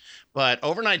but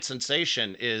Overnight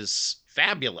Sensation is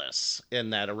fabulous in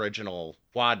that original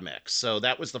quad mix. So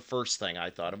that was the first thing I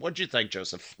thought of. What'd you think,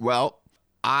 Joseph? Well,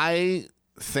 I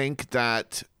think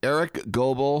that Eric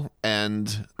Goebel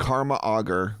and Karma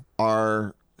Auger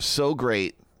are so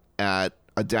great at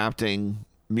adapting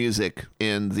music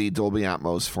in the Dolby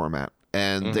Atmos format.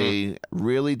 And they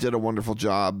really did a wonderful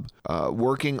job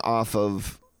working off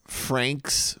of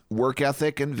Frank's work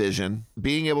ethic and vision,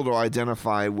 being able to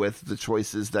identify with the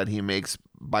choices that he makes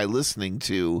by listening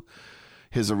to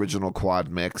his original quad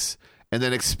mix, and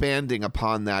then expanding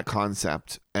upon that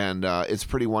concept. And it's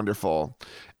pretty wonderful.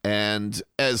 And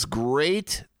as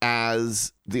great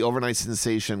as the Overnight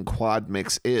Sensation quad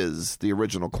mix is, the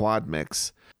original quad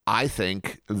mix, I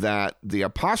think that the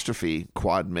Apostrophe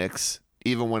quad mix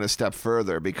even went a step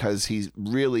further, because he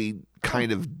really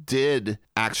kind of did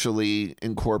actually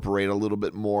incorporate a little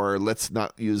bit more, let's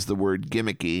not use the word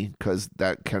gimmicky, because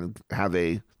that can have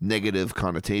a negative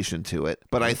connotation to it.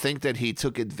 But I think that he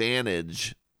took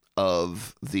advantage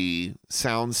of the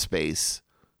sound space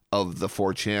of the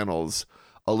 4 channels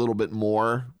a little bit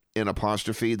more in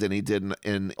Apostrophe than he did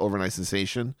in Overnight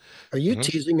Sensation. Are you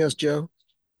teasing us, Joe?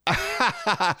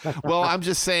 Well, I'm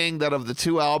just saying that of the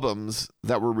 2 albums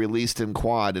that were released in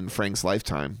quad in Frank's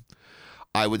lifetime,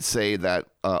 I would say that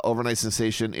Overnight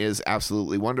Sensation is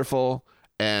absolutely wonderful,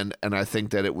 and I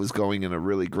think that it was going in a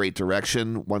really great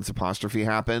direction once Apostrophe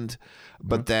happened,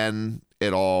 but then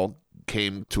it all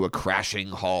came to a crashing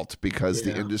halt because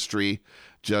the industry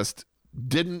just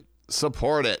didn't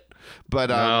support it. But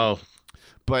No.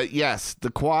 but yes, the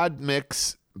quad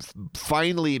mix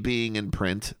finally being in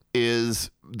print is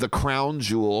the crown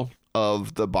jewel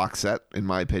of the box set, in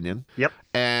my opinion. Yep.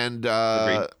 And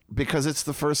because it's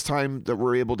the first time that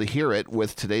we're able to hear it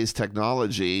with today's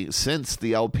technology since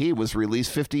the LP was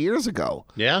released 50 years ago.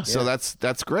 Yeah. So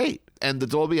that's great. And the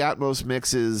Dolby Atmos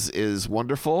mix is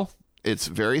wonderful. It's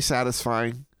very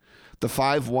satisfying. The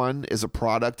 5.1 is a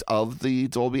product of the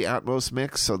Dolby Atmos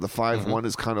mix. So the 5.1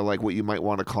 is kind of like what you might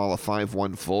want to call a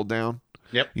 5.1 fold down.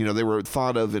 Yep. You know, they were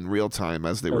thought of in real time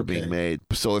as they were being made.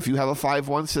 So if you have a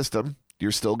 5.1 system,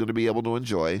 you're still going to be able to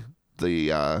enjoy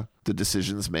the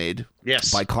decisions made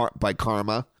by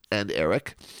Karma and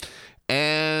Eric.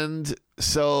 And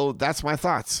so that's my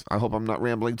thoughts. I hope I'm not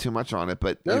rambling too much on it,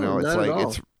 but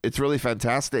it's really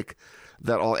fantastic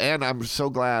that all. And I'm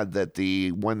so glad that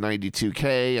the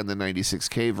 192K and the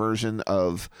 96K version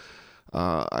of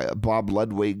Bob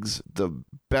Ludwig's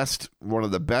one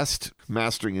of the best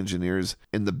mastering engineers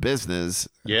in the business,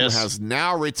 who has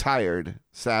now retired,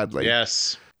 sadly.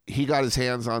 Yes. He got his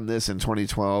hands on this in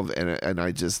 2012, and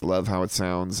I just love how it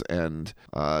sounds. And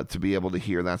to be able to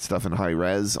hear that stuff in high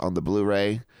res on the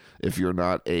Blu-ray, if you're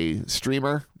not a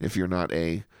streamer, if you're not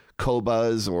a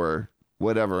Qobuz or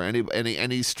whatever,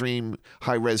 any stream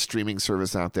high res streaming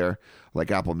service out there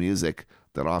like Apple Music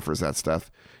that offers that stuff,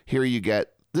 here you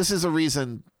get. This is a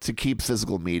reason to keep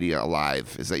physical media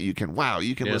alive, is that you can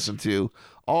listen to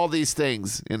all these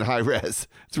things in high res.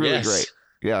 It's really great.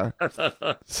 Yeah.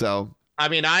 So, I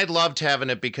mean, I loved having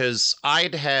it because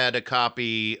I'd had a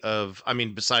copy of,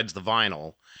 besides the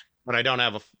vinyl, but I don't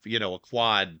have a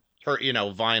quad or,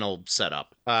 vinyl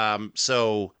setup.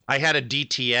 So I had a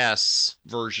DTS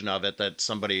version of it that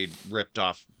somebody ripped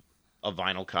off a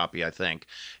vinyl copy, I think.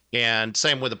 And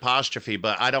same with Apostrophe,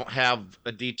 but I don't have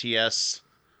a DTS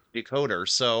decoder,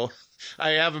 so I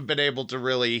haven't been able to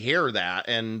really hear that.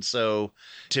 And so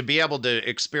to be able to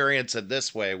experience it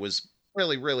this way was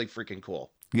really, really freaking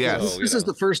cool. Yes. So, this is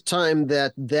the first time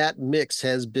that mix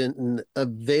has been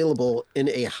available in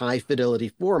a high fidelity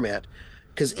format,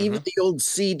 because even the old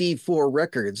CD4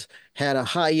 records had a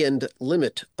high-end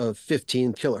limit of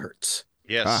 15 kilohertz.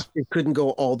 Yes. It couldn't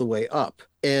go all the way up.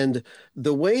 And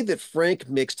the way that Frank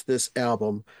mixed this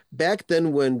album, back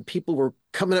then when people were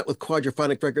coming out with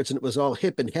quadraphonic records and it was all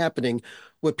hip and happening,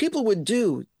 what people would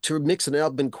do to mix an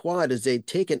album in quad is they'd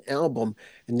take an album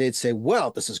and they'd say, well,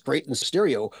 this is great in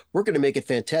stereo. We're going to make it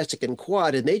fantastic in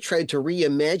quad. And they tried to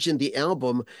reimagine the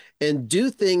album and do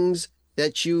things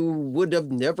that you would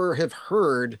have never have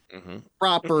heard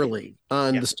properly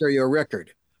on the stereo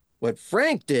record. What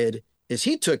Frank did is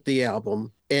he took the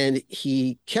album and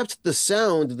he kept the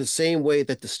sound the same way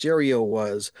that the stereo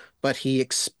was, but he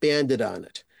expanded on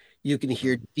it. You can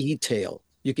hear detail.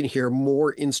 You can hear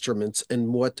more instruments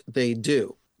and what they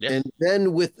do. Yeah. And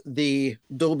then with the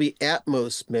Dolby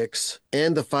Atmos mix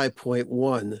and the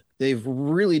 5.1, they've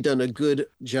really done a good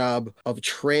job of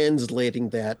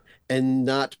translating that and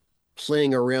not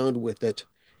playing around with it.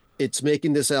 It's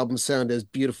making this album sound as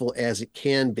beautiful as it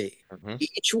can be. Mhm.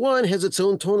 Each one has its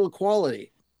own tonal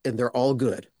quality, and they're all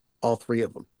good, all three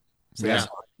of them. So Yeah. that's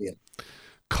how I feel.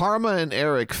 Karma and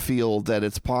Eric feel that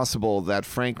it's possible that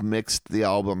Frank mixed the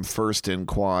album first in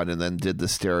quad and then did the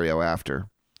stereo after.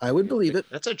 I would believe it.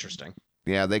 That's interesting.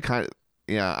 Yeah, they kind of.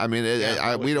 Yeah, I mean,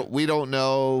 we don't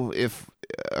know if.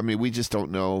 I mean, we just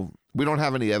don't know. We don't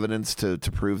have any evidence to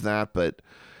prove that, but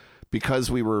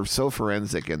because we were so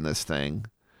forensic in this thing,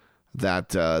 that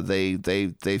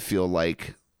they feel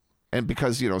like, and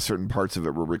because certain parts of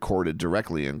it were recorded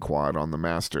directly in quad on the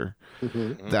master,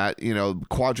 that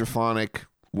quadraphonic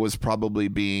was probably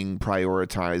being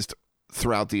prioritized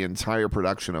throughout the entire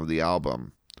production of the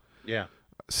album. Yeah.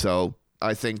 So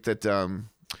I think that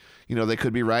they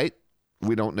could be right.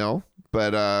 We don't know,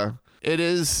 but it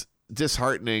is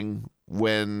disheartening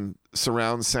when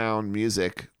surround sound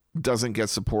music doesn't get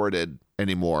supported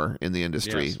anymore in the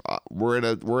industry. Yes. We're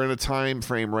in a time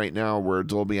frame right now where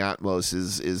Dolby Atmos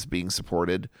is being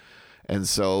supported, and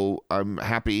so I'm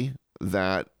happy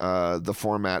that the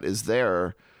format is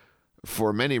there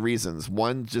for many reasons.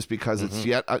 One, just because it's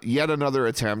yet another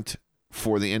attempt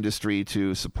for the industry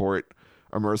to support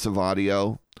immersive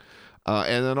audio,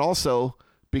 and then also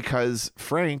because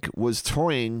Frank was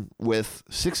toying with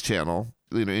 6-channel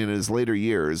in his later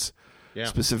years. Yeah.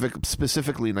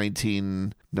 Specifically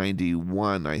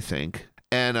 1991, I think,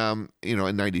 and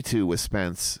in 92 with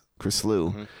Chris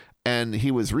Liu, and he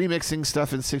was remixing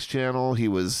stuff in 6-channel. He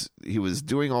was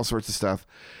doing all sorts of stuff,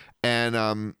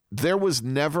 and there was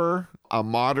never a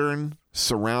modern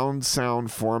surround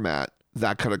sound format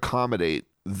that could accommodate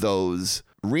those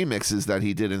remixes that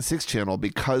he did in 6-channel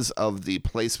because of the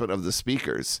placement of the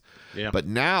speakers. Yeah. But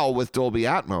now with Dolby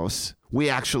Atmos, we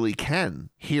actually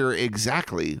can hear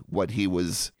exactly what he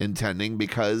was intending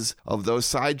because of those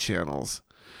side channels.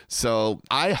 So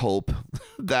I hope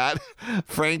that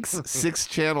Frank's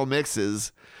 6-channel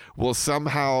mixes will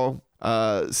somehow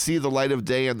see the light of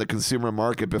day in the consumer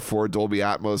market before Dolby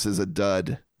Atmos is a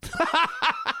dud.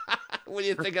 What do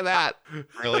you think of that?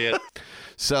 Brilliant.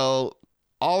 So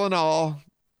all in all,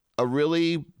 a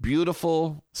really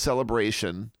beautiful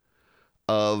celebration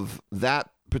of that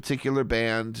particular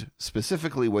band,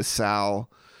 specifically with Sal,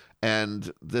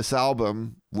 and this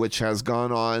album, which has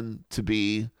gone on to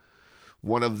be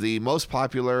one of the most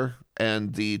popular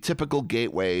and the typical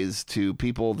gateways to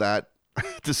people that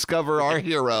discover our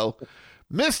hero,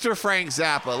 Mr. Frank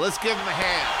Zappa. Let's give him a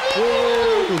hand.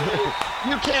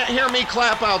 You can't hear me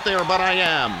clap out there, but I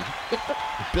am.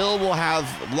 Bill will have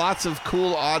lots of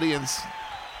cool audience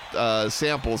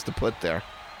samples to put there.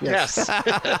 Yes.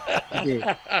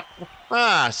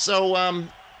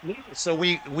 So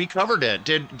we covered it.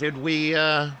 Did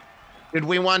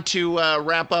we want to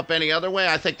wrap up any other way?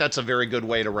 I think that's a very good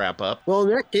way to wrap up. Well, in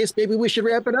that case, maybe we should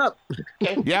wrap it up.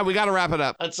 Yeah, we got to wrap it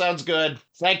up. That sounds good.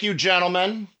 Thank you,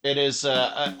 gentlemen. It is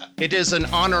an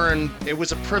honor and it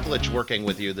was a privilege working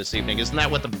with you this evening. Isn't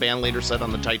that what the band leader said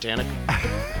on the Titanic?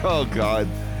 Oh, God.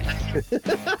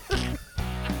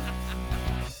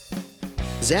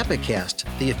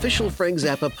 ZappaCast, the official Frank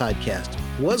Zappa podcast,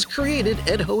 was created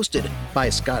and hosted by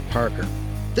Scott Parker.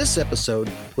 This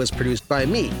episode was produced by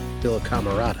me, Bill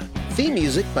Camerata. Theme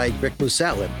music by Rick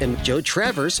Musalin and Joe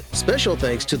Travers. Special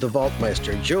thanks to the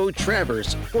Vaultmeister, Joe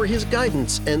Travers, for his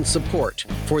guidance and support.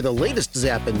 For the latest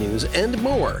Zappa news and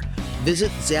more,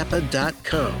 visit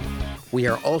Zappa.com. We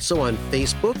are also on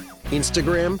Facebook,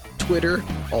 Instagram, Twitter,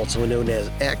 also known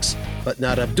as X, but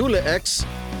not Abdullah X,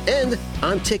 and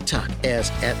on TikTok as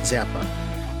 @Zappa.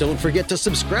 Don't forget to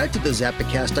subscribe to the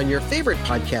ZappaCast on your favorite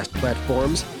podcast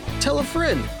platforms. Tell a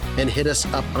friend and hit us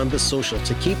up on the social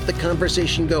to keep the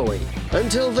conversation going.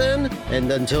 Until then,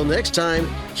 and until next time,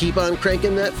 keep on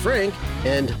cranking that Frank.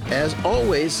 And as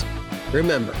always,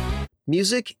 remember,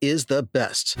 music is the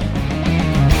best.